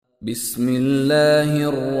بسم الله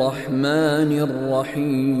الرحمن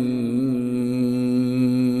الرحيم.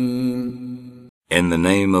 In the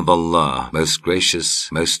name of Allah, most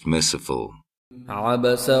gracious, most merciful.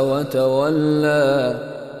 عبس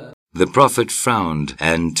وتولى. The Prophet frowned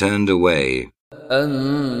and turned away.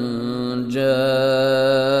 أن جاءه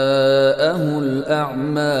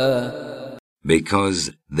الأعمى.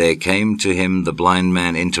 Because there came to him the blind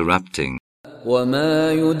man interrupting.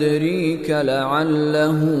 وما يدريك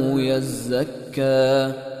لعله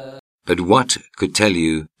يزكى. But what could tell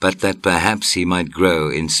you but that perhaps he might grow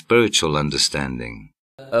in spiritual understanding?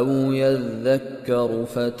 أو يذكر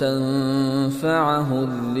فتنفعه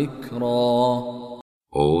الذكرى.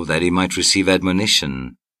 Or that he might receive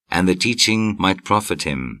admonition, and the teaching might profit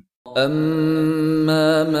him.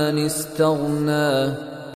 أما من استغنى.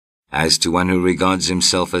 As to one who regards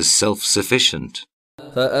himself as self-sufficient,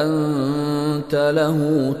 فأنت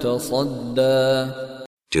له تصدى.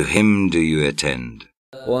 to him do you attend.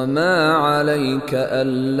 وما عليك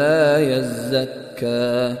ألا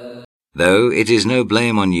يزكى. Though it is no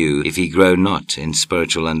blame on you if he grow not in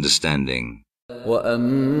spiritual understanding.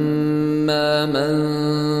 وأما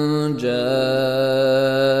من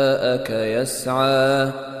جاءك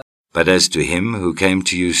يسعى. But as to him who came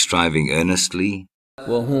to you striving earnestly,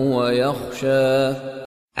 وهو يخشى.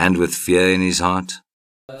 and with fear in his heart,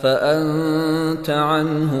 فأنت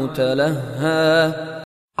عنه تلهى.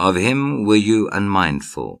 of him were you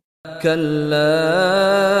unmindful. كلا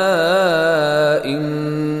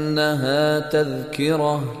إنها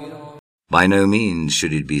تذكرة. By no means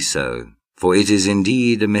should it be so, for it is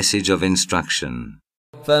indeed a message of instruction.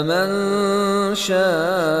 فمن شاء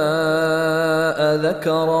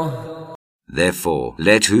ذكره. Therefore,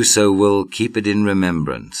 let whoso will keep it in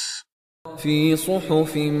remembrance. في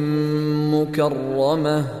صحف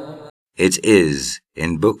مكرمة. It is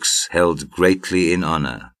in books held greatly in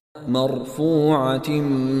honor, مرفوعة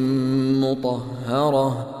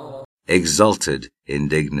مطهرة. exalted in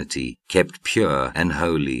dignity, kept pure and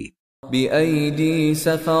holy, بأيدي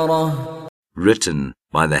سفرة. written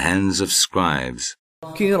by the hands of scribes,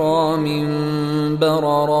 كرام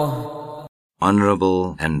بررة.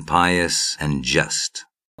 honorable and pious and just.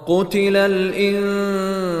 قتل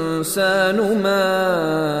الإنسان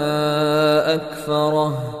ما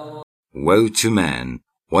أكفره. Woe to man,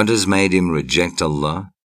 what has made him reject Allah?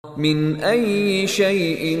 من أي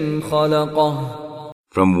شيء خلقه.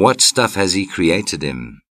 From what stuff has he created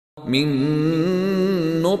him? من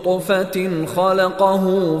نطفة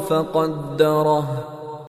خلقه فقدره.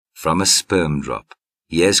 From a sperm drop.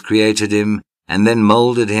 He has created him and then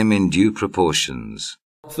molded him in due proportions.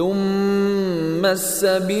 ثم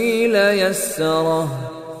السبيل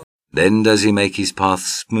يسره. Then does he make his path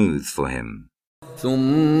smooth for him.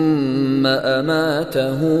 ثم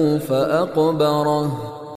أماته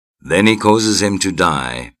فأقبره. Then he causes him to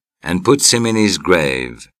die and puts him in his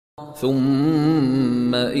grave.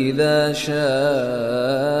 ثم إذا شاء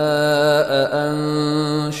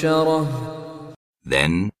أنشره.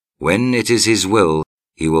 Then, when it is his will,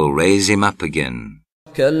 he will raise him up again.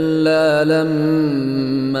 كلا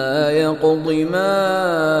لما يقض ما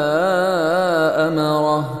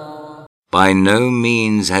أمره. By no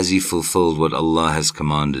means has he fulfilled what Allah has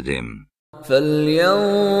commanded him.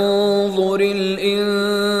 فلينظر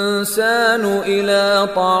الإنسان إلى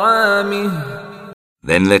طعامه.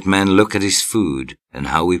 Then let man look at his food and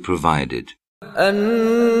how we provide it.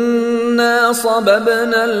 أنا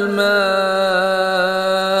صببنا الماء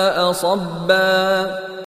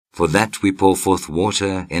صبا. For that we pour forth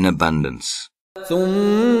water in abundance.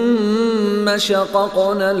 ثم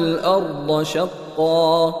شققنا الأرض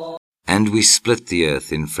شقا. And we split the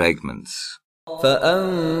earth in fragments.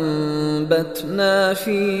 فأنبتنا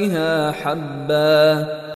فيها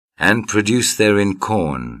حبا. And produce therein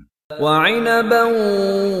corn. وعنبا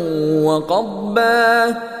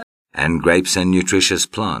وقضبا. And grapes and nutritious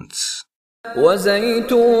plants.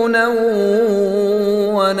 وزيتونا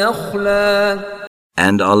ونخلا.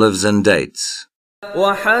 And olives and dates.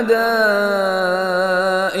 وحدائق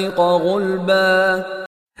غلبا.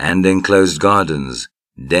 And enclosed gardens,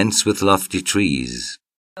 dense with lofty trees.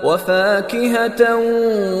 وفاكهة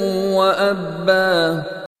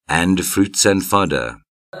وأبا. And fruits and fodder.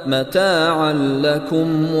 متاعا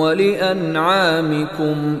لكم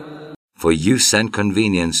ولأنعامكم. For use and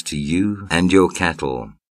convenience to you and your cattle.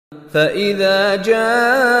 فإذا جاءت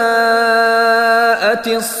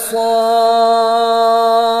الصاخة.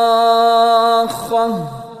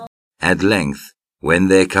 At length, when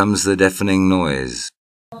there comes the deafening noise.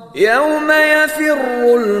 يوم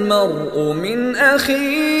يفر المرء من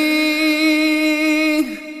أخيه.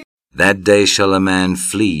 That day shall a man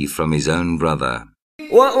flee from his own brother.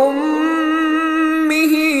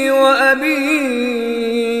 وأمه وأبيه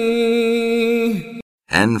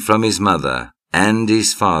and from his mother and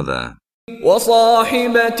his father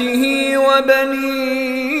وصاحبته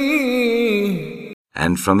وبنيه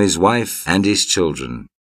and from his wife and his children.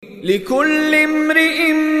 لكل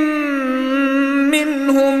امرئ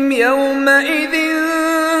منهم يومئذ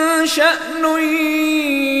شأن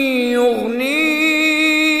يغنيه.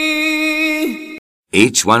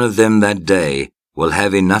 Each one of them that day will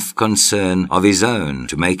have enough concern of his own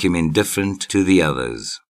to make him indifferent to the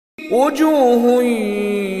others. وجوه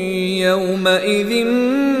يومئذ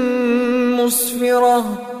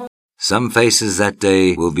مسفرة. Some faces that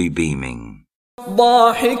day will be beaming,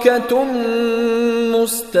 ضاحكة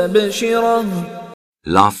مستبشرة.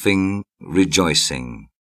 laughing, rejoicing.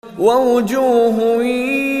 ووجوه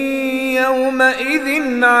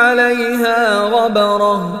يومئذ عليها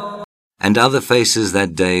غبرة. And other faces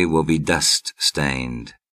that day will be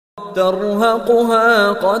dust-stained.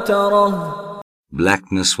 ترهقها قترة.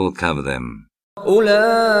 Blackness will cover them. أولئك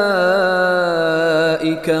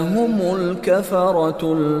هم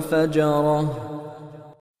الكفرة الفجرة.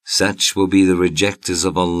 Such will be the rejectors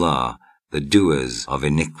of Allah, the doers of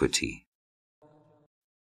iniquity.